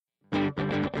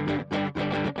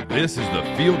This is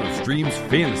the Field of Streams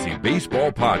Fantasy Baseball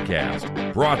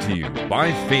Podcast, brought to you by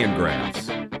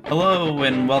Fangraphs. Hello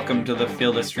and welcome to the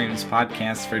Field of Streams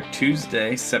podcast for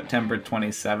Tuesday, September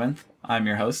 27th. I'm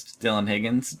your host, Dylan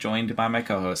Higgins, joined by my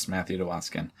co-host, Matthew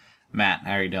DeWaskin. Matt,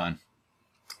 how are you doing?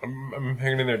 I'm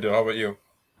hanging in there, Dylan. How about you?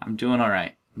 I'm doing all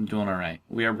right.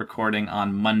 We are recording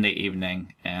on Monday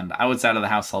evening, and I was out of the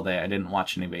house all day. I didn't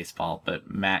watch any baseball,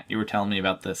 but Matt, you were telling me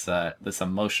about this this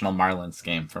emotional Marlins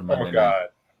game from Monday Oh, God. night.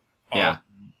 Yeah.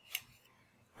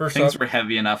 First Things off, were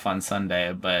heavy enough on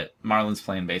Sunday, but Marlins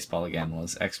playing baseball again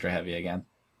was extra heavy again.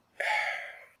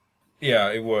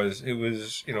 yeah, it was.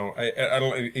 You know, I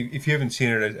don't. If you haven't seen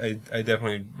it, I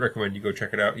definitely recommend you go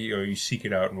check it out. You seek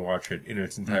it out and watch it in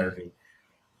its entirety.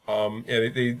 Yeah,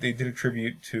 they did a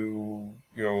tribute to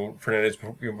Fernandez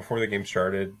before the game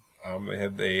started. They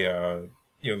had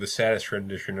the saddest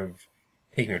rendition of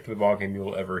 "Taking It to the Ball Game"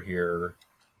 you'll ever hear.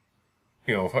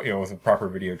 With a proper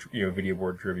video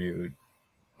board tribute.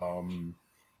 And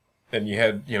you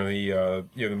had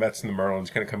the Mets and the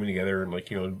Marlins kind of coming together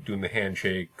and doing the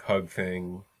handshake hug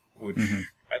thing, which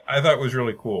I thought was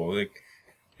really cool.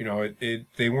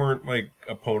 They weren't like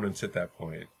opponents at that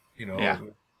point. Yeah.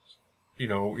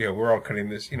 We're all cutting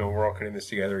this. We're all cutting this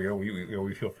together.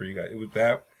 We feel for you guys. It was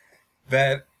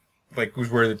that was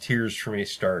where the tears for me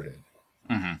started.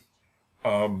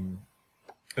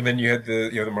 And then you had the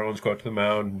Marlins go out to the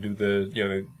mound and do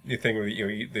the thing where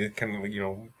they kind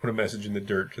of put a message in the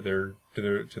dirt to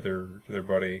their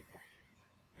buddy.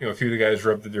 A few of the guys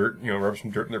rub some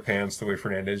dirt in their pants the way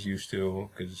Fernandez used to,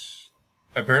 because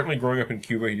apparently growing up in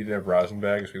Cuba he didn't have rosin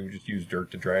bags, so he would just use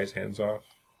dirt to dry his hands off.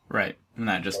 Right, and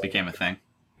that just became a thing.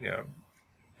 Yeah,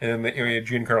 and then you had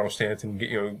Giancarlo Stanton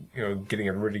getting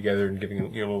everybody together and giving a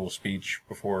little speech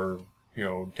before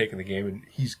taking the game, and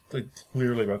he's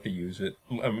clearly about to use it.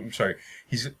 I'm sorry,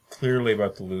 he's clearly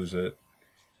about to lose it,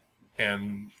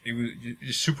 and it was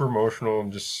just super emotional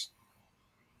and just,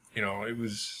 it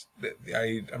was.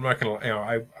 I'm not gonna,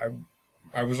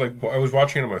 I was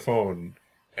watching it on my phone,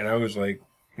 and I was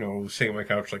sitting on my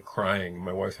couch crying.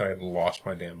 My wife thought I had lost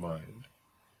my damn mind.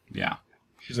 Yeah,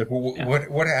 she's like, "Well,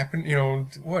 what happened?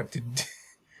 What did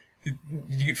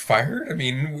you get fired? I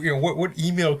mean, what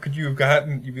email could you have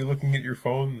gotten? You'd be looking at your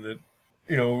phone that,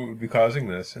 would be causing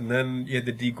this." And then you had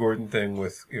the D. Gordon thing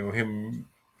with, him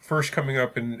first coming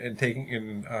up and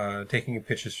taking a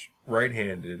pitch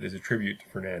right-handed as a tribute to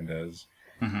Fernandez,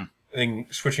 then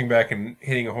switching back and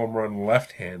hitting a home run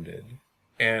left-handed,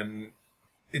 and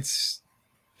it's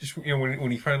just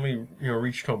when he finally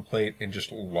reached home plate and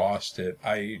just lost it,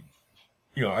 I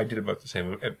did about the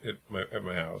same at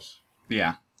my house.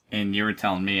 Yeah. And you were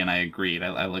telling me, and I agreed.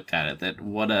 I looked at it, that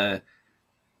what a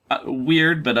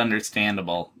weird but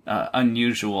understandable,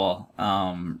 unusual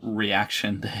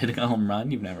reaction to hitting a home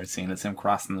run. You've never seen it. It's him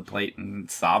crossing the plate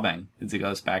and sobbing as he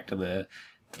goes back to the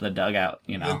dugout.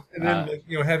 And then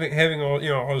having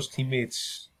all his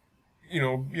teammates, be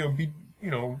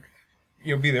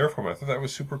there for him. I thought that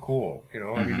was super cool.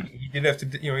 I mean, he did have to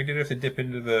dip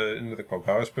into the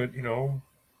clubhouse, but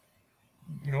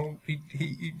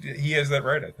he has that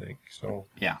right, I think. So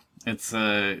yeah, it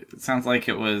sounds like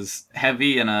it was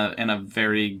heavy in a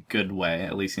very good way,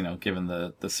 at least given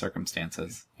the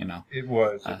circumstances. It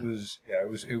was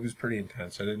it was pretty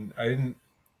intense. I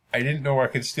didn't know I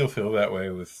could still feel that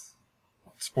way with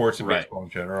sports and baseball in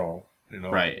general.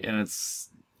 Right, and it's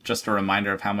just a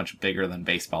reminder of how much bigger than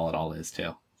baseball it all is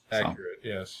too. Accurate,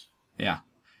 yes. Yeah,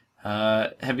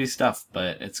 heavy stuff,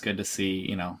 but it's good to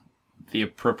see the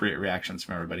appropriate reactions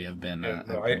from everybody have been.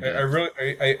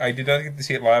 I did not get to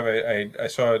see it live. I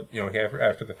saw it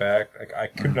after the fact. I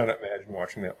could not imagine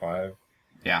watching that live.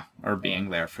 Yeah, or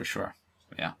being there for sure.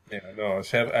 Yeah. Yeah, no.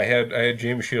 I had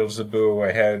James Shields to boo.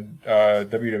 I had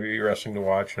WWE wrestling to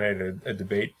watch, and I had a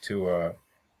debate to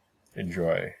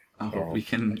enjoy. Oh, so. we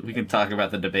can talk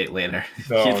about the debate later if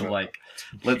No, you'd no. like.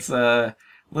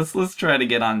 Let's try to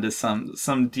get on to some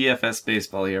DFS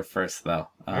baseball here first, though.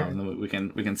 We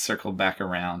can circle back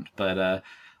around, but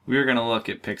we were gonna look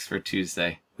at picks for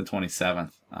Tuesday, the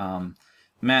 27th.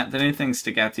 Matt, did anything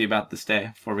stick out to you about this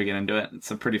day before we get into it? It's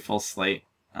a pretty full slate.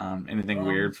 Anything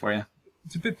weird for you?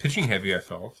 It's a bit pitching heavy, I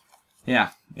felt.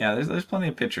 Yeah. There's plenty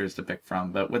of pitchers to pick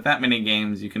from, but with that many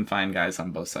games, you can find guys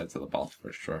on both sides of the ball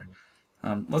for sure.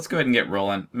 Let's go ahead and get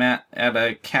rolling. Matt, at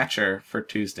a catcher for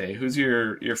Tuesday, who's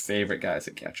your favorite guys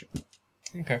at catcher?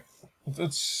 Okay.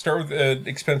 Let's start with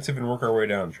expensive and work our way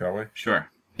down, shall we? Sure.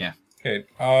 Yeah. Okay.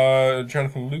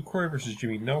 Jonathan Lucroy versus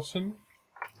Jimmy Nelson.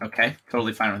 Okay.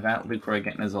 Totally fine with that. Lucroy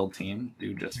getting his old team.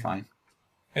 Do just fine.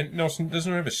 And Nelson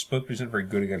doesn't have a split, but he's not very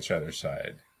good against either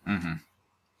side. Mm-hmm.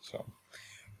 So,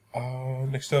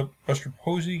 Next up, Buster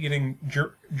Posey getting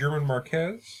German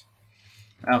Marquez.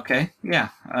 Okay, yeah.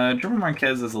 German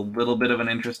Marquez is a little bit of an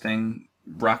interesting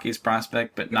Rockies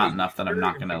prospect, but not enough that I'm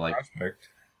not gonna like. Prospect.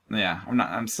 Yeah, I'm not.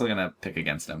 I'm still gonna pick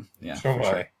against him. Yeah, So for am I.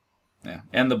 sure. Yeah,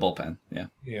 and the bullpen. Yeah.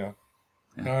 Yeah.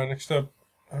 Next up,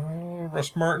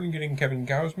 Russ Martin getting Kevin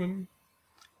Gausman.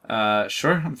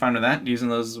 Sure, I'm fine with that. Using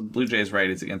those Blue Jays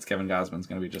righties against Kevin Gausman's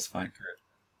gonna be just fine.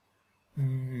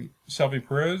 Salvi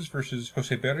Perez versus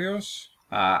Jose Berrios.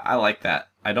 I like that.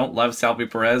 I don't love Salvi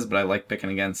Perez, but I like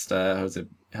picking against Jose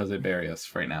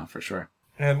Berrios right now for sure.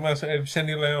 And last, I have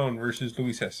Sandy Leon versus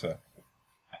Luis Essa.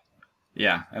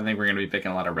 Yeah, I think we're going to be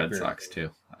picking a lot of Red Sox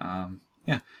too.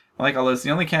 Yeah, I like all those.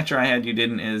 The only catcher I had you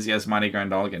didn't is Yasmani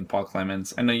Grandal against Paul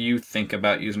Clemens. I know you think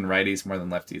about using righties more than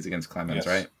lefties against Clemens, Yes.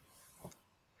 right?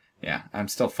 Yeah, I'm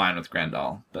still fine with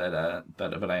Grandal, but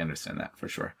I understand that for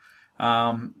sure.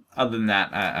 Other than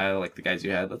that, I like the guys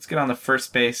you had. Let's get on the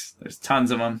first base. There's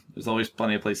tons of them. There's always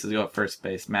plenty of places to go at first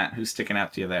base. Matt, who's sticking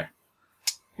out to you there?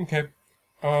 Okay.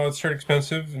 Let's start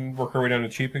expensive and work our way down to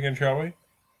cheap again, shall we?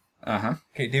 Uh-huh.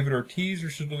 Okay, David Ortiz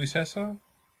versus Luis Essa.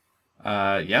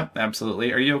 Yep,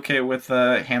 absolutely. Are you okay with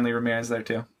Hanley Ramirez there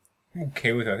too? I'm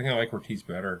okay with that. I think I like Ortiz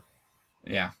better.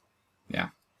 Yeah. Yeah.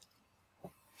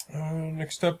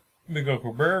 Next up, Miguel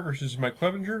Cabrera versus Mike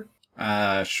Clevenger.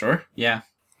 Sure. Yeah.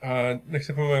 Next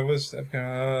up on my list, I've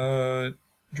got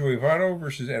Joey Votto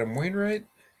versus Adam Wainwright.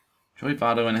 Joey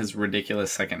Votto in his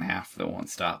ridiculous second half that won't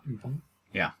stop. Mm-hmm.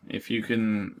 Yeah. If you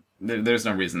can, there's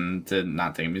no reason to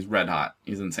not take him. He's red hot.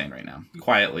 He's insane right now.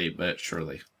 Quietly, but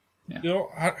surely. Yeah. You know,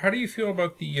 how do you feel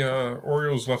about the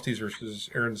Orioles lefties versus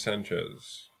Aaron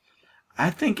Sanchez? I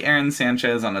think Aaron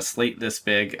Sanchez on a slate this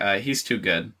big, he's too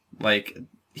good. Like,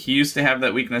 he used to have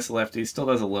that weakness left. He still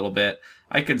does a little bit.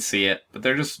 I could see it, but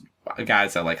they're just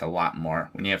guys I like a lot more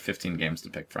when you have 15 games to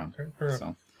pick from. Okay,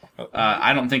 So,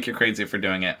 I don't think you're crazy for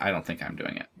doing it. I don't think I'm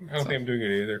doing it. I don't think I'm doing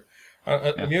it either.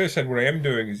 On the other side, what I am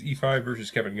doing is E5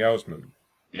 versus Kevin Gausman.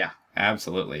 Yeah,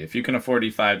 absolutely. If you can afford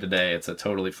E5 today, it's a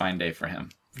totally fine day for him,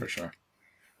 for sure.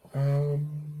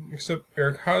 Except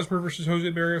Eric Hosmer versus Jose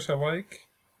Berrios, I like.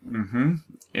 Mm-hmm.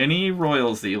 Any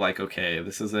Royals that you like? Okay,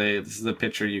 this is a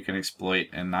pitcher you can exploit,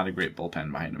 and not a great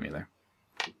bullpen behind him either.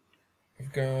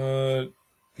 I've got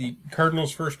the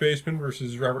Cardinals first baseman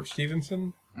versus Robert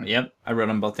Stevenson. Yep, I wrote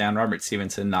them both down. Robert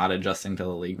Stevenson not adjusting to the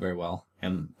league very well,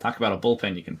 and talk about a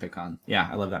bullpen you can pick on. Yeah,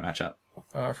 I love that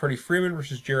matchup. Freddie Freeman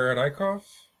versus Jared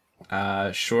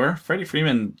Eichhoff. Sure. Freddie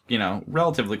Freeman,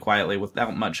 relatively quietly,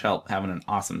 without much help, having an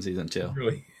awesome season too. It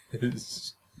really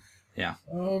is. Yeah.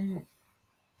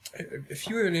 A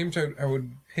few other names I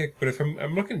would pick, but if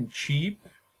I'm looking cheap,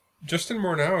 Justin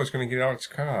Morneau is going to get Alex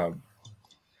Cobb.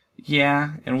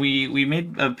 Yeah, and we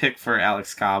made a pick for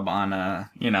Alex Cobb on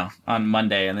on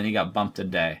Monday, and then he got bumped a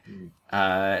day.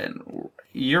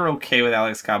 You're okay with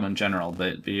Alex Cobb in general,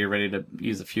 but you're ready to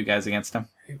use a few guys against him?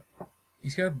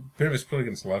 He's got a bit of a split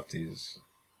against lefties.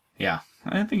 Yeah,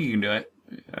 I think you can do it.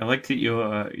 I like that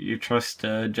you trust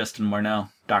Justin Morneau,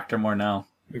 Dr. Morneau.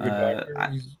 The good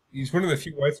doctor. He's one of the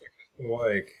few White Sox I still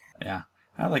like. Yeah,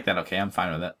 I like that. Okay, I'm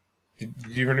fine with it. Do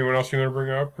you have anyone else you want to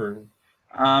bring up? Or?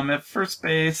 At first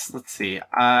base, let's see.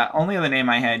 Only other name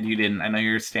I had you didn't. I know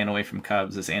you're staying away from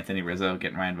Cubs. Is Anthony Rizzo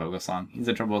getting Ryan Vogelsong? He's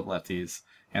in trouble with lefties.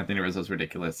 Anthony Rizzo's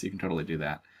ridiculous. You can totally do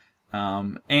that.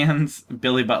 And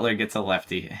Billy Butler gets a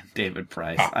lefty. And David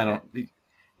Price.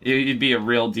 You'd be a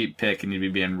real deep pick, and you'd be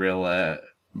being real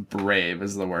brave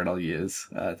is the word I'll use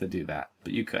to do that.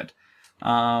 But you could.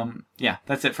 Yeah,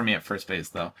 that's it for me at first base,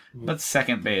 though. But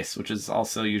second base, which is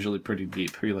also usually pretty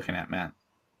deep. Who are you looking at, Matt?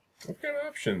 I've got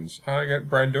options. I got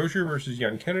Brian Dozier versus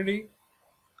Jan Kennedy.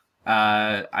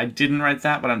 I didn't write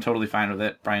that, but I'm totally fine with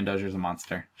it. Brian Dozier's a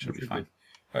monster. Should be fine.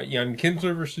 Jan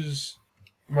Kinsler versus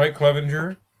Mike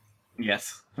Clevenger.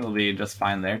 Yes, it'll be just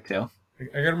fine there, too. I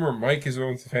got to remember Mike is the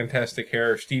one with the fantastic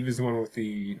hair. Steve is the one with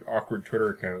the awkward Twitter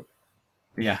account.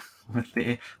 Yeah,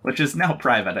 which is now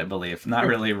private, I believe. Not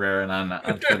really rare and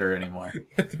on Twitter anymore.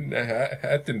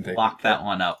 that didn't take Lock that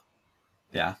one up.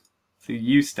 Yeah. So he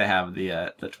used to have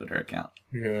the Twitter account.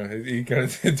 Yeah, he got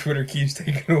the Twitter keys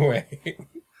taken away.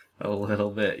 A little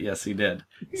bit, yes, he did.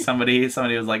 Somebody was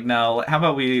like, "No, how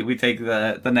about we take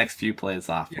the next few plays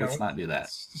off? Yeah, Let's not do that."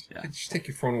 Just take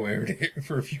your phone away every day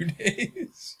for a few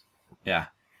days. Yeah.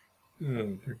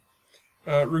 Ruben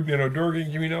Odor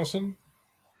getting Jimmy Nelson.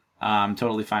 I'm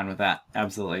totally fine with that.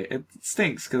 Absolutely. It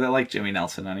stinks because I like Jimmy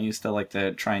Nelson and I used to like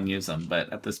to try and use him,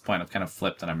 but at this point I've kind of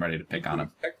flipped and I'm ready to pick on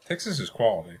him. Texas is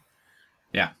quality.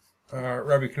 Yeah.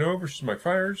 Robbie Cano versus Mike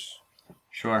Fiers.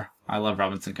 Sure. I love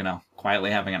Robinson Cano. Quietly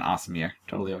having an awesome year.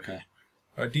 Totally okay.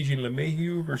 DJ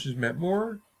LeMahieu versus Matt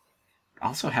Moore.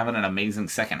 also having an amazing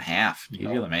second half.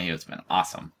 DJ LeMahieu has been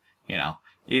awesome.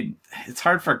 It's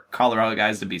hard for Colorado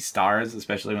guys to be stars,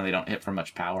 especially when they don't hit for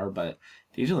much power, but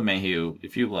DJ LeMahieu,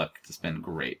 if you look, it's been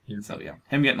great. So, yeah,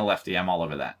 him getting a lefty, I'm all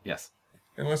over that. Yes.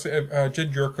 And let's say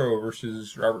Jed Jerko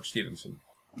versus Robert Stevenson.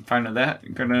 I'm fine with that.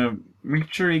 I'm going to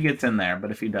make sure he gets in there,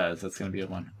 but if he does, that's going to be a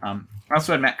one. I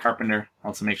also had Matt Carpenter.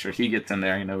 Also make sure he gets in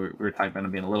there. We were talking about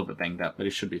him being a little bit banged up, but he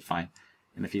should be fine.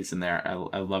 And if he's in there,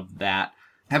 I love that.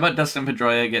 How about Dustin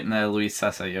Pedroia getting the Luis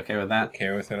Sessa? You okay with that?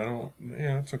 Okay with it.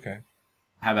 Yeah, it's okay.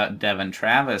 How about Devin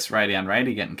Travis, righty on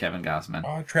righty, getting Kevin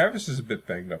Gausman? Travis is a bit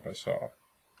banged up, I saw.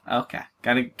 Okay.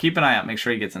 Got to keep an eye out. Make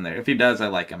sure he gets in there. If he does, I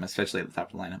like him, especially at the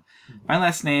top of the lineup. My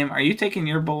last name, are you taking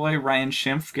your boy Ryan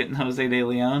Schimpf getting Jose De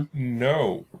Leon?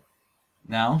 No.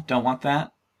 No? Don't want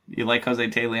that? You like Jose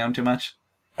De Leon too much?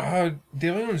 De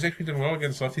Leon's actually done well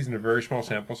against lefties in a very small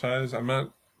sample size. I'm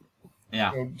not...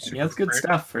 Yeah. He has good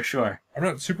stuff, for sure. I'm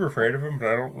not super afraid of him, but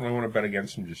I don't really want to bet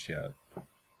against him just yet.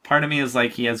 Part of me is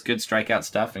like he has good strikeout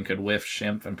stuff and could whiff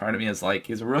Schimpf, and part of me is like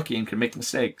he's a rookie and could make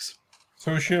mistakes.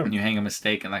 So is Schimpf. And you hang a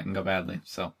mistake and that can go badly.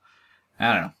 So,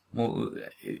 I don't know. Well,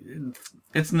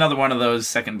 it's another one of those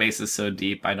second bases so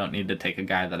deep I don't need to take a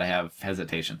guy that I have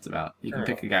hesitations about. You can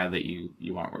pick a guy that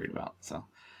you aren't worried about. So,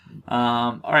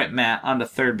 all right, Matt, on to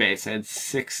third base. I had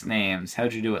 6 names.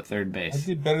 How'd you do at third base? I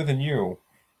did better than you.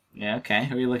 Yeah, okay.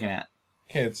 Who are you looking at?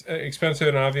 Okay, it's expensive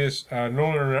and obvious.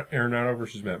 Nolan Arenado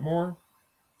versus Matt Moore.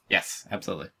 Yes,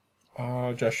 absolutely.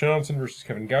 Josh Johnson versus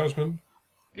Kevin Gausman.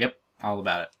 Yep, all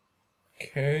about it.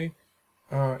 Okay.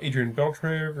 Adrian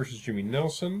Beltre versus Jimmy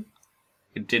Nelson.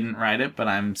 It didn't write it, but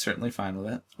I'm certainly fine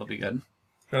with it. It'll be good.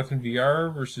 Jonathan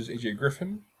VR versus AJ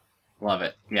Griffin. Love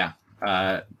it. Yeah.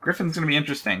 Griffin's going to be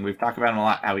interesting. We've talked about him a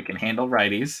lot, how he can handle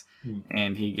righties,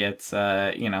 and he gets,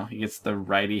 he gets the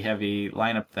righty-heavy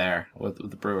lineup there with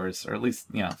the Brewers, or at least,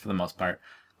 for the most part.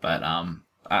 But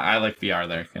I like VR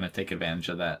there. Going to take advantage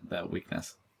of that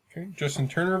weakness. Okay. Justin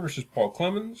Turner versus Paul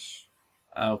Clemens.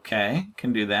 Okay,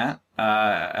 can do that.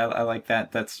 I like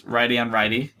that. That's righty on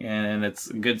righty, and it's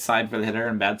a good side for the hitter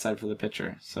and bad side for the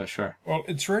pitcher. So sure. Well,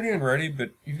 it's righty on righty,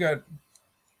 but you've got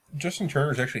Justin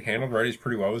Turner's actually handled righties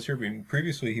pretty well this year. I mean,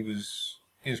 previously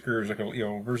his career was like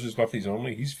versus lefties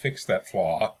only. He's fixed that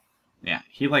flaw. Yeah,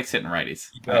 he likes hitting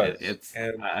righties. He does.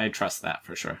 I trust that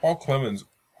for sure. Paul Clemens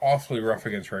awfully rough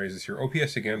against righties this year.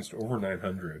 OPS against over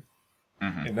 900.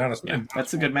 Mm-hmm. And not a,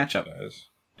 that's a good matchup.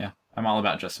 Yeah, I'm all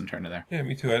about Justin Turner there. Yeah,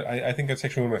 me too. I think that's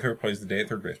actually one of my favorite plays of the day at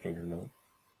third base, believe it or not.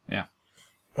 Yeah.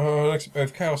 Next, I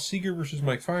have Kyle Seager versus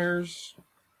Mike Fiers.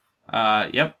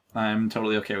 Yep, I'm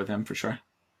totally okay with him for sure.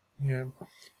 Yeah.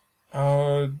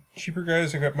 Cheaper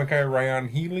guys, I got my guy Ryan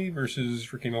Healy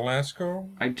versus Ricky Nolasco.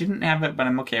 I didn't have it, but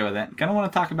I'm okay with it. Gonna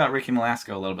want to talk about Ricky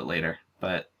Nolasco a little bit later,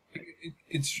 but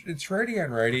it's righty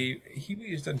on righty.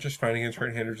 Healy has done just fine against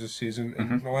right-handers this season,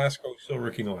 and Nolasco is still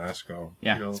Ricky Nolasco.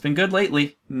 Yeah, It's been good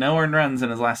lately. No earned runs in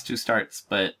his last 2 starts,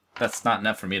 but that's not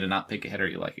enough for me to not pick a hitter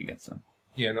you like against him.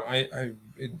 Yeah, no,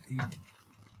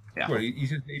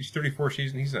 he's at age 34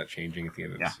 season. He's not changing at the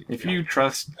end of the season. If you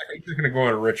trust, he's going to go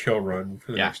on a Rich Hill run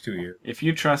for the next 2 years. If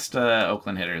you trust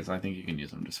Oakland hitters, I think you can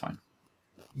use them just fine.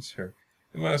 That's fair.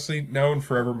 And lastly, now and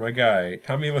forever, my guy,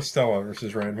 Tommy La Stella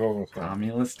versus Ryan Vogelsong.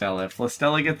 Tommy La Stella. If La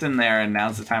Stella gets in there, and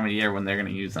now's the time of year when they're going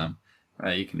to use them,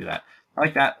 you can do that. I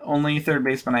like that. Only third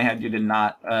baseman I had you did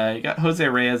not. You got Jose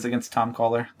Reyes against Tom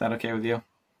Kohler. That okay with you?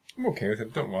 I'm okay with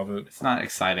it. Don't love it. It's not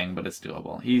exciting, but it's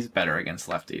doable. He's better against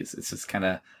lefties. It's just kind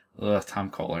of, Tom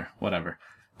Kohler, whatever.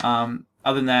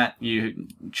 Other than that, you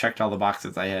checked all the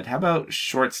boxes I had. How about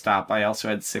shortstop? I also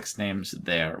had 6 names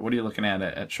there. What are you looking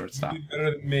at shortstop? You do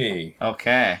better than me.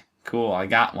 Okay, cool. I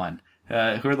got one. Who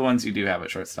are the ones you do have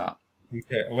at shortstop?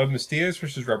 Okay, Aledmys Diaz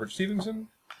versus Robert Stevenson.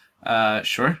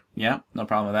 Sure. Yeah, no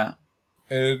problem with that.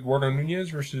 Eduardo Nunez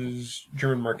versus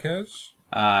German Marquez.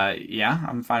 Yeah,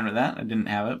 I'm fine with that. I didn't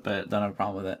have it, but don't have a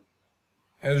problem with it.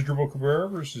 Asdrubal Cabrera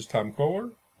versus Tom Kohler.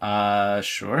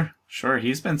 Sure.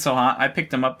 He's been so hot. I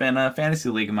picked him up in a fantasy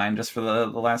league of mine just for the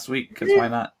last week, because why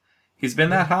not? He's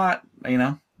been that hot,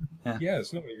 Yeah.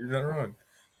 Yes, no, you're not wrong.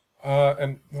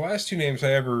 And the last 2 names I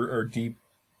have are deep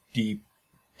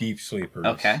sleepers.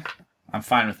 Okay. I'm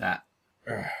fine with that.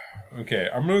 Okay,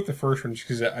 I'm going to go with the first one just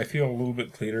because I feel a little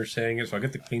bit cleaner saying it, so I'll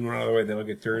get the clean one out of the way, then I'll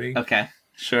get dirty. Okay,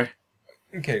 sure.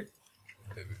 Okay.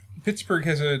 Pittsburgh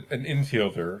has an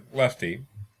infielder, lefty.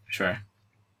 Sure.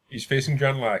 He's facing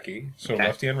John Lackey, so okay.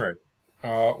 Lefty and right.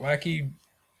 Lackey,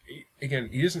 again,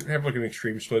 he doesn't have like an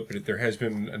extreme split, but there has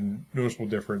been a noticeable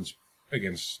difference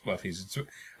against lefties.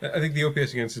 I think the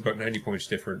OPS against is about 90 points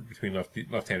different between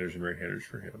left-handers and right-handers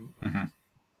for him. Mm-hmm.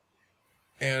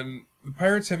 And the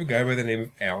Pirates have a guy by the name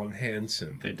of Alan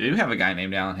Hansen. They do have a guy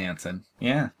named Alan Hansen.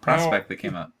 Yeah, prospect that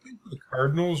came up. The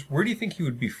Cardinals, where do you think he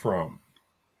would be from?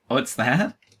 What's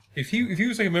that? If he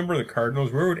was like a member of the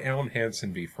Cardinals, where would Alan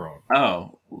Hansen be from?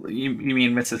 Oh, you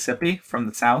mean Mississippi from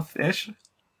the south-ish?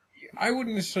 I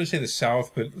wouldn't necessarily say the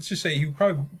South, but let's just say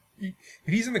if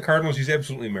he's in the Cardinals, he's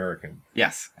absolutely American.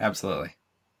 Yes, absolutely.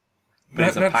 But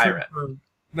he's a pirate.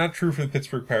 Not true for the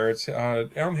Pittsburgh Pirates.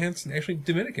 Alan Hansen, actually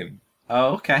Dominican.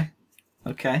 Oh, okay.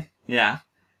 Okay, yeah.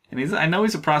 And I know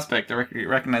he's a prospect. I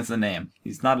recognize the name.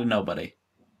 He's not a nobody.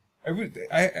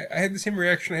 I had the same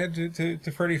reaction I had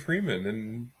to Freddie Freeman,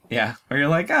 and yeah, where you're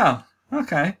like, oh,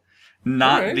 okay,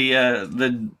 not right.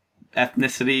 the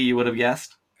ethnicity you would have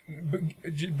guessed. But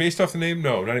based off the name,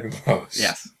 no, not even close.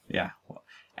 Yes, yeah.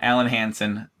 Alan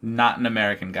Hansen, not an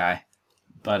American guy,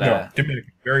 but no,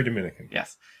 Dominican, very Dominican.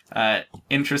 Yes.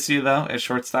 Interests you though at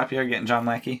shortstop here, getting John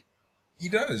Lackey? He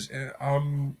does.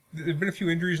 There've been a few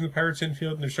injuries in the Pirates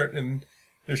infield, and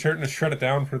they're starting to shut it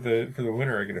down for the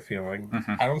winter. I get a feeling.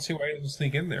 Mm-hmm. I don't see why he doesn't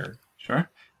sneak in there. Sure.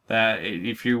 That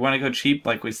if you want to go cheap,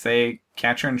 like we say,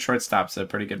 catcher and shortstop's a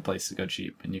pretty good place to go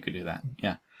cheap, and you could do that.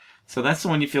 Yeah. So that's the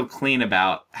one you feel clean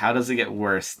about. How does it get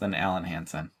worse than Alan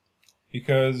Hansen?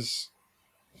 Because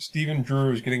Stephen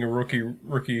Drew is getting a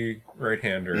rookie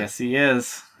right-hander. Yes, he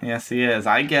is. Yes, he is.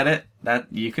 I get it. That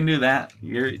you can do that.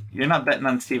 You're not betting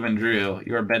on Stephen Drew.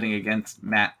 You are betting against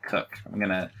Matt Cook. I'm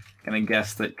gonna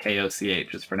guess that Koch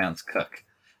is pronounced Cook,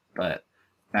 but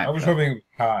Matt I was Cook. hoping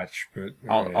Koch, but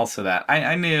right. Also that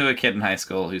I knew a kid in high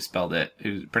school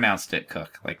who pronounced it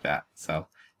Cook like that. So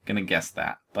gonna guess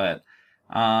that. But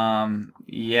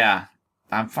yeah,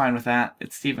 I'm fine with that.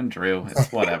 It's Stephen Drew.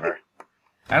 It's whatever.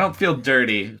 I don't feel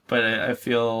dirty, but I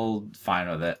feel fine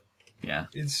with it. Yeah.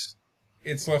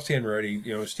 It's left-hand righty.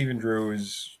 You know, Stephen Drew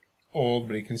is old,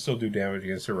 but he can still do damage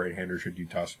against a right-hander should you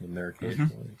toss him in there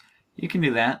occasionally. Mm-hmm. You can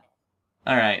do that.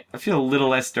 All right. I feel a little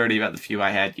less dirty about the few I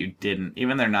had you didn't.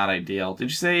 Even they're not ideal. Did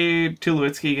you say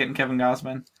Tulowitzki getting Kevin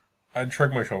Gausman? I'd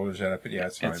shrug my shoulders at it, but yeah,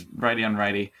 it's fine. It's righty on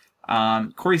righty.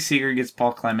 Corey Seager gets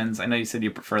Paul Clemens. I know you said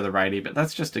you prefer the righty, but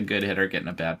that's just a good hitter getting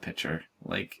a bad pitcher.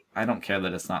 Like, I don't care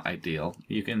that it's not ideal.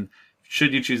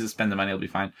 Should you choose to spend the money, it'll be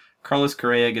fine. Carlos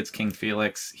Correa gets King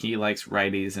Felix. He likes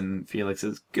righties, and Felix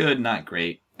is good, not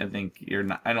great. I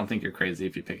don't think you're crazy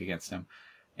if you pick against him.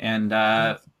 And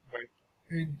I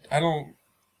don't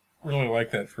really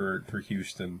like that for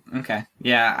Houston. Okay,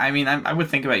 yeah. I mean, I would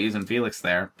think about using Felix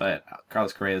there, but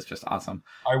Carlos Correa is just awesome.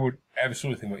 I would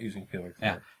absolutely think about using Felix there.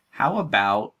 Yeah. How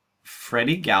about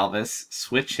Freddie Galvis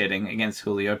switch hitting against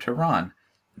Julio Teheran?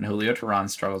 And Julio Teheran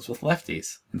struggles with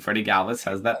lefties. And Freddie Galvis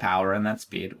has that power and that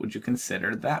speed. Would you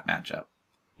consider that matchup?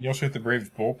 You also get the Braves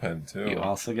bullpen, too. You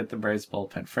also get the Braves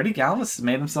bullpen. Freddie Galvis has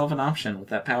made himself an option with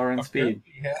that power and speed.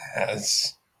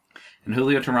 Yes. And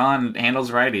Julio Teheran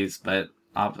handles righties, but,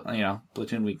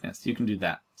 platoon weakness. You can do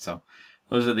that. So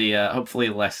those are the hopefully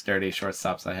less dirty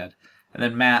shortstops I had. And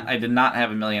then, Matt, I did not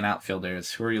have a million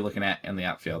outfielders. Who are you looking at in the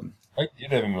outfield? I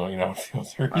did have a million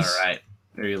outfielders. All right.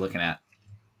 Who are you looking at?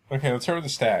 Okay, let's start with the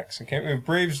stacks. Okay, we have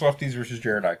Braves lefties versus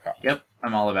Jared Eichhoff. Yep,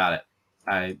 I'm all about it.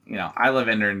 I love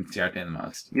Ender and Ciarte the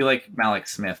most. You like Malik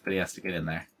Smith, but he has to get in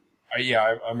there.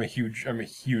 I'm a huge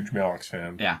Malik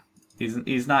fan. Yeah,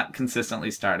 he's not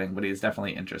consistently starting, but he's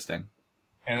definitely interesting.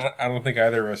 And I don't think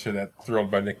either of us are that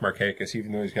thrilled by Nick Markakis,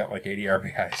 even though he's got like 80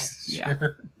 RBIs this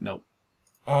year. Nope.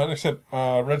 Next up,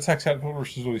 Red Sox outfield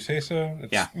versus Luis Cessa.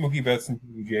 It's Mookie Betts and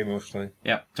TJ mostly.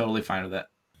 Yep, totally fine with it.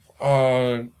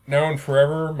 Now and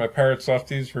forever, my Pirates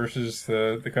lefties versus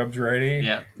the Cubs righty.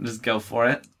 Yeah, just go for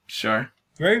it. Sure.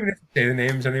 Do I even have to say the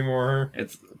names anymore?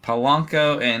 It's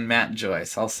Polanco and Matt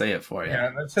Joyce. I'll say it for you.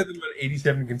 Yeah, I've said them on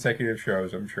 87 consecutive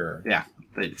shows, I'm sure. Yeah,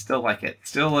 but you still like it.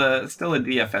 Still a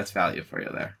DFS value for you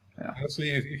there. Yeah. Honestly,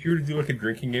 if you were to do like a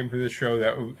drinking game for this show,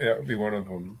 that would be one of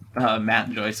them. Matt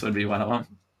Joyce would be one of them.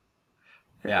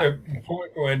 Yeah.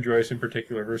 Polanco and Joyce in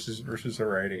particular versus the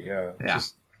righty. Yeah. Yeah.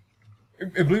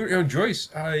 Believe it or not, Joyce,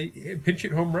 pinch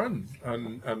hit home run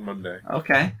on Monday.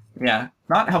 Okay. Yeah.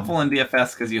 Not helpful in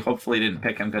DFS because you hopefully didn't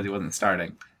pick him because he wasn't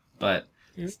starting. But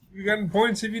you got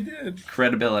points if you did.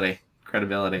 Credibility.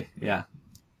 Yeah.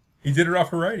 He did it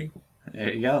off a righty.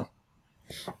 There you go.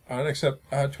 Next up,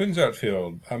 Twins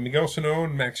outfield. Miguel Sano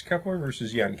and Max Kepler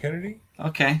versus Ian Kennedy.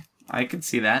 Okay. I could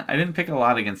see that. I didn't pick a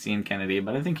lot against Ian Kennedy,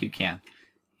 but I think you can.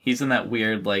 He's in that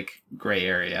weird, gray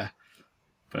area.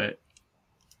 But...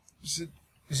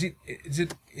 Is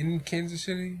it in Kansas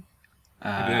City?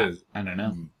 It is. I don't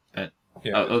know. But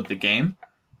the game?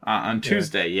 On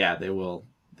Tuesday, they will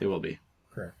be.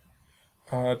 Correct.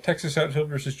 Texas outfield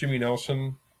versus Jimmy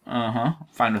Nelson.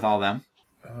 Fine with all them.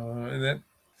 And that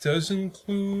does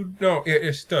include... No,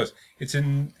 yes, it does. It's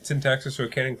in Texas, so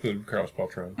it can include Carlos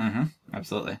Beltran. Mm-hmm.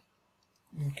 Absolutely.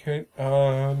 Okay.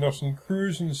 Nelson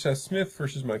Cruz and Seth Smith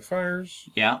versus Mike Fiers.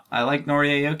 Yeah, I like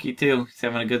Nori Aoki too. He's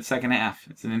having a good second half.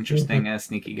 It's an interesting,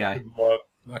 sneaky guy.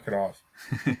 Knock it off.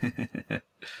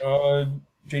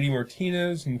 JD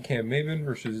Martinez and Cam Maven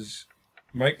versus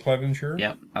Mike Clevenger.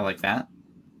 Yep, I like that.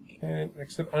 Okay,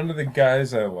 next up, onto the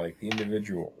guys I like, the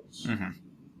individuals.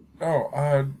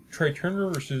 Mm-hmm. Trey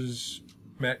Turner versus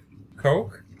Matt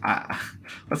Koch.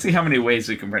 Let's see how many ways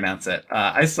we can pronounce it.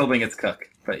 I still think it's Cook,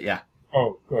 but yeah.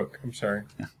 Oh, Cook. I'm sorry.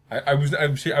 Yeah. I was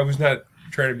not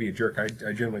trying to be a jerk. I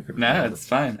generally couldn't. No, it's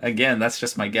fine. Again, that's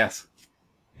just my guess.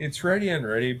 It's ready and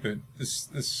ready, but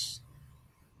this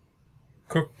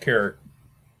Cook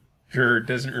character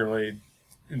doesn't really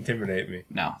intimidate me.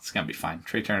 No, it's gonna be fine.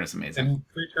 Trey Turner's amazing. And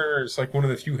Trey Turner is like one of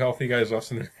the few healthy guys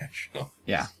left in the national.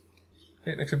 Yeah.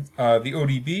 Okay, next up, the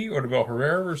ODB, Odubel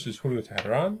Herrera versus Julio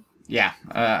Teheran. Yeah,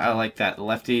 I like that.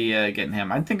 Lefty getting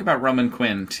him. I'd think about Roman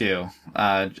Quinn, too.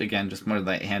 Again, just more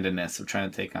the handedness of trying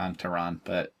to take on Tehran.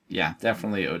 But, yeah,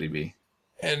 definitely ODB.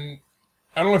 And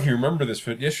I don't know if you remember this,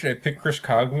 but yesterday I picked Chris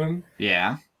Coughlin.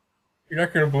 Yeah. You're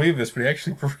not going to believe this, but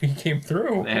he came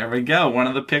through. There we go. One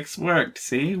of the picks worked.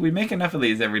 See? We make enough of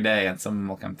these every day, and some of them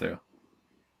will come through.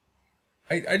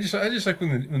 I just like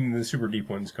when the super deep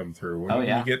ones come through. When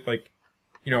yeah. you get, like,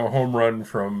 a home run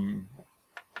from...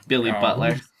 Billy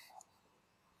Butler.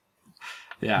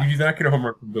 Yeah. You do not get a home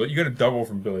run from Billy. You get a double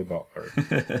from Billy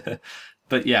Butler.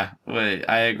 But yeah,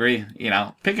 I agree.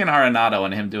 Picking Arenado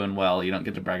and him doing well, you don't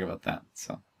get to brag about that.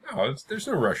 So no, there's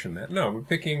no rush in that. No, we're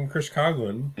picking Chris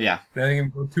Coughlin. Yeah. Letting him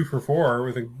go 2 for 4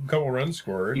 with a couple runs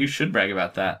scored. You should brag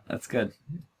about that. That's good.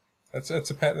 That's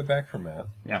a pat in the back from Matt.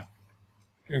 Yeah.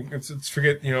 Let's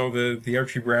forget, the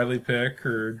Archie Bradley pick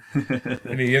or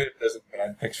any other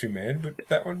bad picks we made, but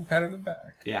that one, pat in the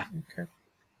back. Yeah. Okay.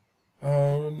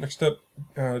 Next up,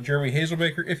 Jeremy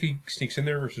Hazelbaker, if he sneaks in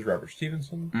there, versus Robert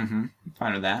Stevenson. Mm-hmm.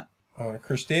 Fine with that.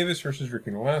 Chris Davis versus Ricky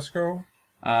Nolasco.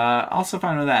 Also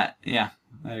fine with that. Yeah,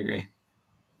 I agree.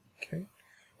 Okay.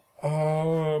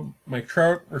 Mike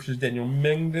Trout versus Daniel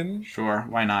Mengden. Sure,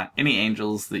 why not? Any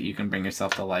Angels that you can bring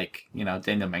yourself to like.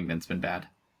 Daniel Mengden's been bad.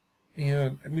 Yeah,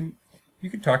 I mean,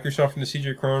 you could talk yourself into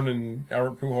CJ Cron and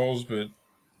Albert Pujols, but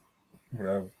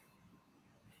whatever.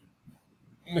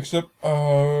 Next up,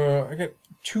 I got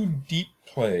 2 deep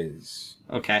plays.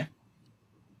 Okay.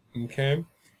 I'll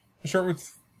start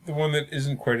with the one that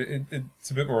isn't quite...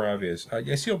 It's a bit more obvious.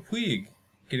 Yasiel Puig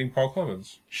getting Paul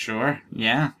Clemens. Sure,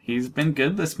 yeah. He's been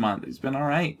good this month. He's been all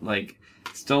right.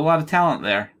 Still a lot of talent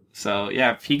there. So,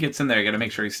 yeah, if he gets in there, you got to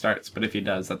make sure he starts. But if he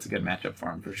does, that's a good matchup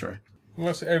for him, for sure.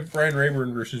 Unless I have Ryan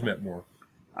Rayburn versus Matt Moore.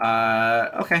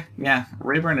 Okay, yeah.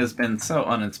 Rayburn has been so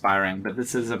uninspiring, but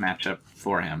this is a matchup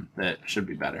for him that should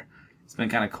be better. It's been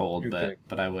kind of cold, but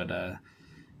I would,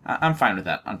 I'm fine with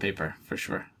that on paper, for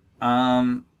sure.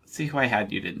 Let's see who I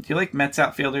had you didn't. Do you like Mets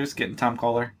outfielders getting Tom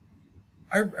Kohler?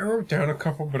 I wrote down a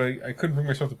couple, but I couldn't bring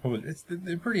myself to pull it.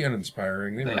 They're pretty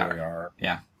uninspiring. They really are.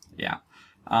 Yeah.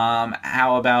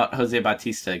 How about Jose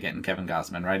Bautista getting Kevin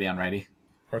Gausman, righty on righty?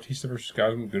 Bautista versus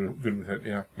Gausman, good with it.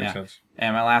 Yeah, makes sense.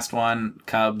 And my last one,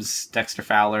 Cubs, Dexter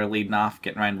Fowler leading off,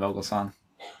 getting Ryan Vogelsong.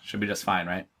 Should be just fine,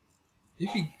 right?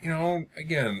 If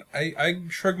again, I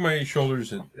shrug my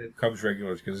shoulders at Cubs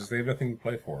regulars because they have nothing to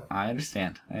play for. I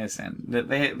understand.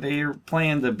 They're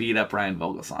playing to beat up Ryan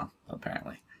Vogelsong,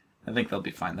 apparently. I think they'll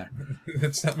be fine there.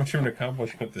 That's not much of an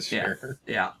accomplishment this year.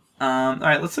 Yeah. All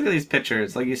right, let's look at these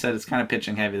pitchers. Like you said, it's kind of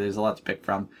pitching heavy. There's a lot to pick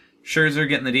from. Scherzer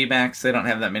getting the D-backs. They don't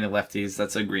have that many lefties.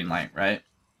 That's a green light, right?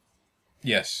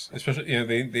 Yes, especially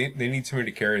they need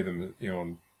somebody to carry them.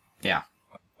 Yeah.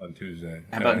 On Tuesday.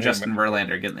 How about Justin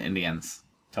Verlander getting the Indians?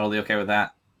 Totally okay with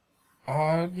that?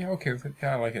 Yeah, okay with it.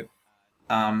 Yeah, I like it.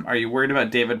 Are you worried about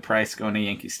David Price going to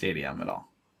Yankee Stadium at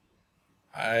all?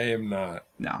 I am not.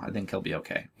 No, I think he'll be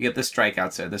okay. You get the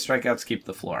strikeouts there. The strikeouts keep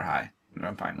the floor high.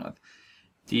 I'm fine with.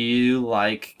 Do you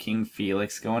like King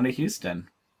Felix going to Houston?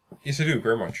 Yes, I do,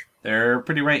 very much. They're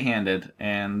pretty right-handed,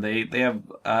 and they have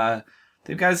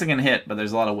guys that can hit, but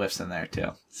there's a lot of whiffs in there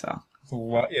too. So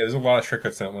there's a lot of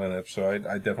shortcuts in that lineup, so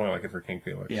I definitely like it for King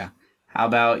Felix. Yeah. How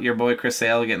about your boy Chris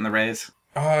Sale getting the Rays?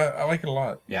 I like it a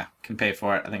lot. Yeah, can pay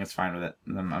for it. I think it's fine with it.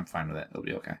 I'm fine with it. It'll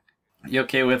be okay. You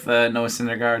okay with Noah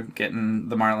Syndergaard getting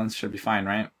the Marlins? Should be fine,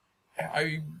 right?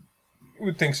 I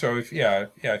would think so. If you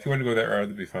want to go that route,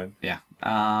 that'd be fine. Yeah.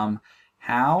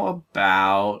 How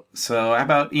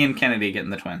about Ian Kennedy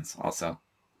getting the Twins also?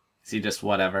 Is he just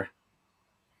whatever?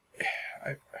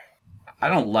 I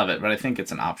don't love it, but I think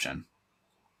it's an option.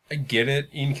 I get it.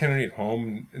 Ian Kennedy at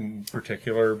home in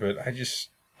particular, but I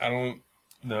don't...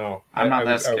 No. I'm not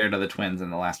that scared of the Twins in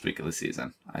the last week of the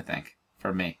season, I think,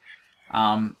 for me.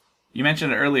 You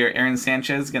mentioned it earlier, Aaron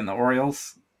Sanchez getting the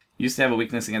Orioles. Used to have a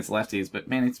weakness against lefties, but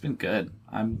man, it's been good.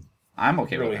 I'm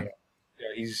okay with him. Yeah,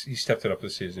 he's stepped it up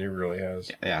this season. He really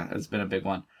has. Yeah, it's been a big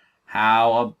one.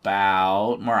 How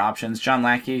about more options? John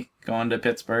Lackey going to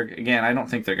Pittsburgh. Again, I don't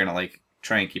think they're going to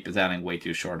try and keep his outing way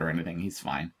too short or anything. He's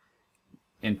fine.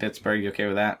 In Pittsburgh, you okay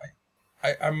with that?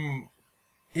 I'm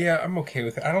okay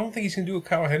with it. I don't think he's going to do a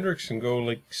Kyle Hendricks and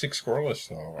go 6 scoreless,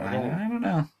 though. I don't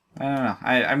know.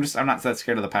 I'm not that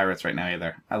scared of the Pirates right now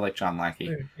either. I like John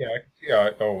Lackey.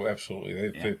 Yeah. Oh, absolutely.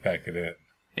 They pack it in.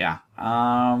 Yeah.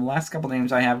 Last couple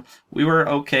names I have. We were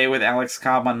okay with Alex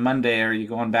Cobb on Monday. Are you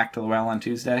going back to the well on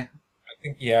Tuesday?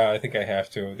 I think I have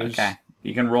to. Okay.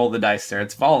 You can roll the dice there.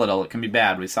 It's volatile. It can be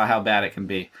bad. We saw how bad it can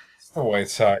be. It's the White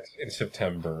Sox in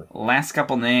September. Last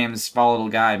couple names, volatile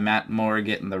guy, Matt Moore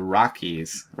getting the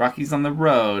Rockies. Rockies on the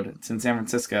road. It's in San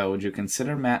Francisco. Would you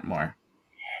consider Matt Moore?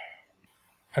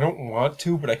 I don't want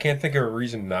to, but I can't think of a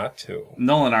reason not to.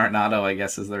 Nolan Arenado, I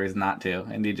guess, is the reason not to.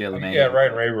 And DJ LeMahieu. Yeah,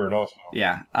 Ryan Rayburn also.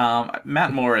 Yeah.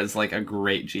 Matt Moore is a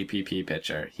great GPP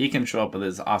pitcher. He can show up with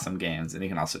his awesome games, and he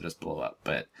can also just blow up.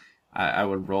 But I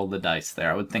would roll the dice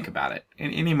there. I would think about it.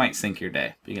 And he might sink your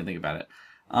day, but you can think about it.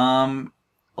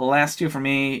 Last two for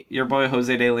me, your boy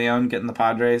Jose De Leon getting the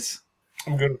Padres.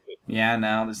 I'm good with it. Yeah,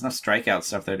 no, there's no strikeout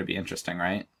stuff there to be interesting,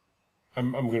 right?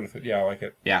 I'm good with it. Yeah, I like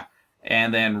it. Yeah.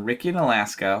 And then Ricky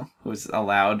Nolasco, who's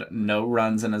allowed no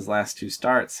runs in his last 2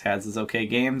 starts, has his okay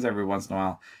games every once in a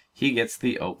while. He gets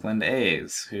the Oakland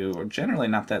A's, who are generally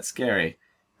not that scary.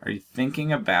 Are you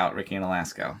thinking about Ricky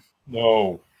Nolasco?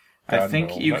 No. I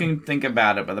think you can think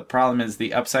about it, but the problem is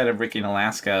the upside of Ricky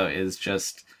Nolasco is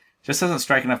just doesn't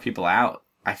strike enough people out.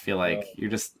 I feel like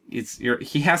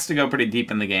he has to go pretty deep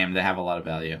in the game to have a lot of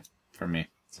value for me.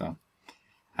 So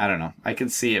I don't know. I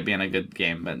could see it being a good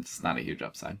game, but it's not a huge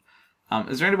upside.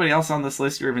 Is there anybody else on this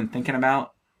list you're even thinking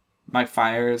about? Mike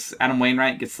Fiers, Adam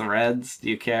Wainwright gets the Reds. Do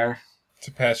you care? It's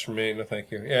a pass for me. No,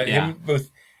 thank you. Yeah. Both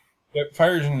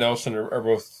Fiers and Nelson are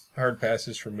both hard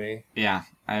passes for me. Yeah,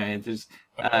 I mean, there's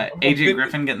AJ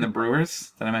Griffin getting the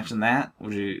Brewers. Did I mention that?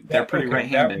 They're pretty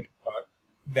right-handed.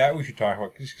 That we should talk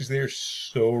about because they're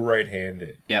so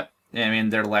right-handed. Yep. I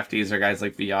mean, their lefties are guys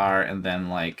like VR and then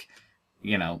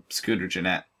Scooter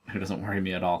Gennett, who doesn't worry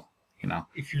me at all.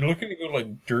 If you're looking to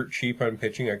go dirt cheap on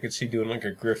pitching, I could see doing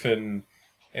a Griffin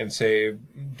and say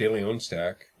De Leon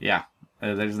stack. Yeah,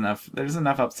 there's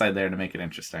enough upside there to make it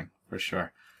interesting for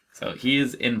sure. So he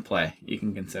is in play. You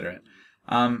can consider it.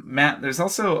 Matt, there's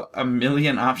also a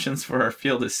million options for our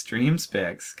Field of Streams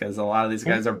picks because a lot of these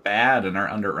guys are bad and are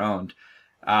under-owned.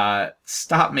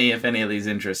 Stop me if any of these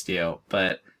interest you,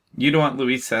 but you don't want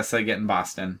Luis Cessa getting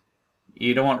Boston.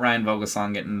 You don't want Ryan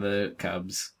Vogelsong getting the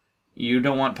Cubs. You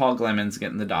don't want Paul Clemens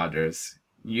getting the Dodgers.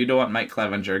 You don't want Mike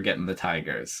Clevenger getting the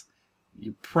Tigers.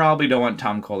 You probably don't want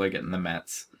Tom Kohler getting the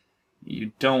Mets.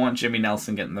 You don't want Jimmy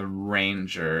Nelson getting the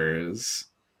Rangers.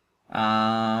 You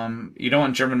don't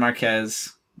want German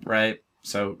Marquez, right?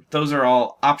 So those are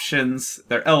all options.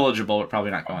 They're eligible, but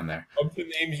probably not going there. Of the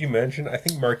names you mentioned, I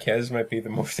think Marquez might be the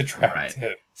most attractive.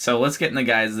 Right. So let's get in the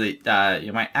guys that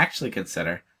you might actually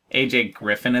consider. AJ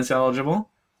Griffin is eligible.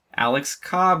 Alex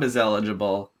Cobb is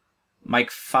eligible.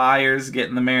 Mike Fiers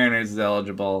getting the Mariners is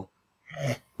eligible.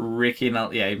 Should have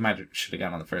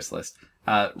gone on the first list.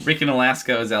 Ricky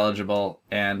Nolasco is eligible,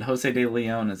 and Jose De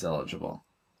Leon is eligible.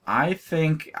 I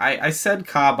think I said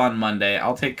Cobb on Monday.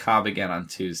 I'll take Cobb again on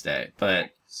Tuesday, but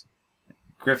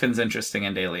Griffin's interesting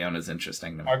and De Leon is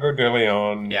interesting to me. I'll go De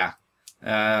Leon. Yeah.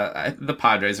 The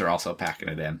Padres are also packing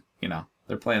it in.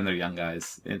 They're playing their young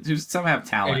guys who some have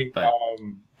talent, but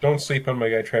don't sleep on my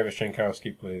guy Travis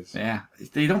Jankowski, please. Yeah,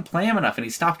 they don't play him enough, and he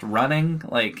stopped running.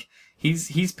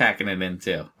 He's packing it in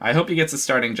too. I hope he gets a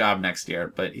starting job next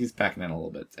year, but he's packing in a little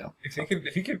bit too.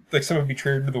 If he could someone be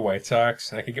traded to the White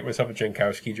Sox, and I could get myself a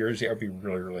Jankowski jersey, I'd be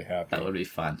really, really happy. That would be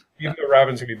fun. Even though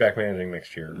Robin's gonna be back managing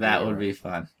next year. That would be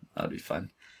fun. That would be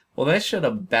fun. Well, that should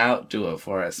about do it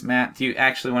for us. Matt, do you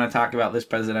actually want to talk about this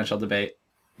presidential debate?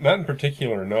 Not in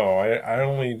particular, no.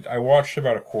 I watched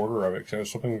about a quarter of it because I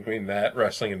was flipping between that,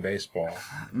 wrestling, and baseball.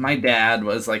 My dad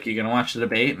was like, "You gonna watch the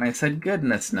debate?" And I said,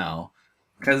 "Goodness, no."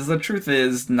 Because the truth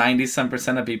is,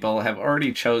 90% of people have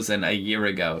already chosen a year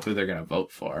ago who they're gonna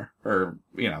vote for, or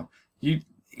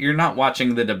you're not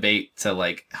watching the debate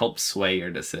to help sway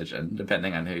your decision,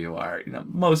 depending on who you are.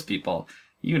 Most people,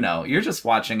 you're just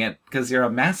watching it because you're a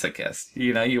masochist.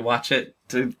 You watch it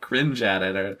to cringe at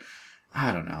it, or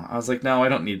I don't know. I was like, no, I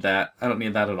don't need that. I don't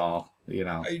need that at all.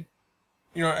 I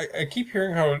keep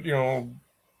hearing how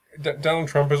Donald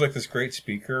Trump is this great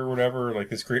speaker or whatever,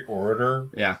 this great orator.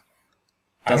 Yeah.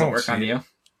 Doesn't don't work on see you? it.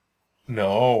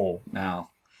 No. No.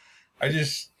 I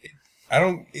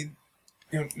don't,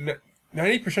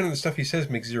 90% of the stuff he says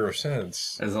makes zero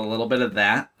sense. There's a little bit of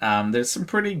that. There's some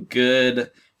pretty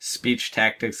good speech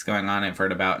tactics going on I've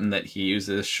heard about, in that he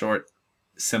uses short,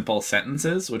 simple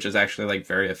sentences, which is actually like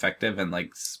very effective in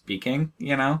like speaking,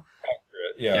 you know?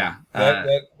 Yeah. Yeah.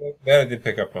 That I did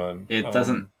pick up on. It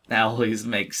doesn't always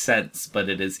make sense, but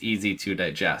it is easy to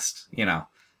digest, you know?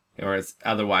 Or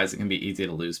otherwise it can be easy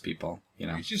to lose people, you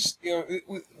know? It's just,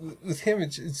 with him,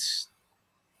 it's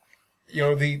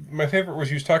my favorite was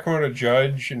he was talking about a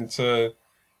judge, and I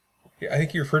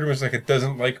think he referred to him as like a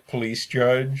doesn't like police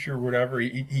judge or whatever.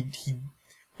 He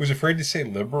was afraid to say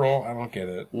liberal. I don't get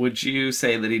it. Would you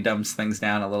say that he dumbs things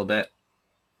down a little bit?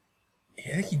 I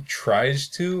think he tries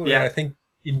to, Yeah. and I think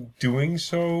in doing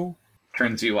so,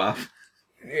 Turns you off.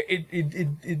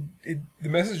 the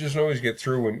message doesn't always get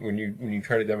through when you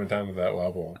try to dumb it down to that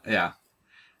level. Yeah.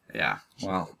 Yeah.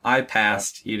 Well, I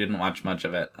passed. You didn't watch much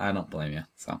of it. I don't blame you.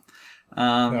 So,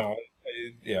 No,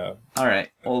 yeah. all right.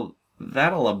 Well,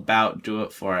 that'll about do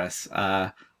it for us.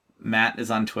 Matt is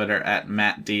on Twitter at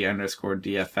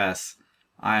MattD_DFS.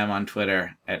 I am on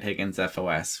Twitter at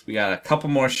HigginsFOS. We got a couple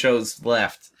more shows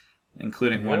left,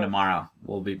 including one tomorrow.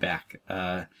 We'll be back.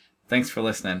 Thanks for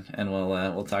listening, and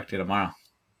we'll talk to you tomorrow.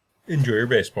 Enjoy your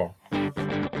baseball.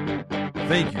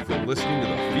 Thank you for listening to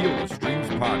the Field of Streams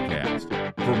podcast.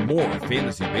 For more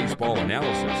fantasy baseball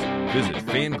analysis, visit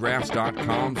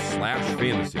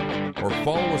fangraphs.com/fantasy or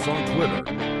follow us on Twitter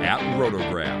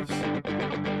 @Rotographs.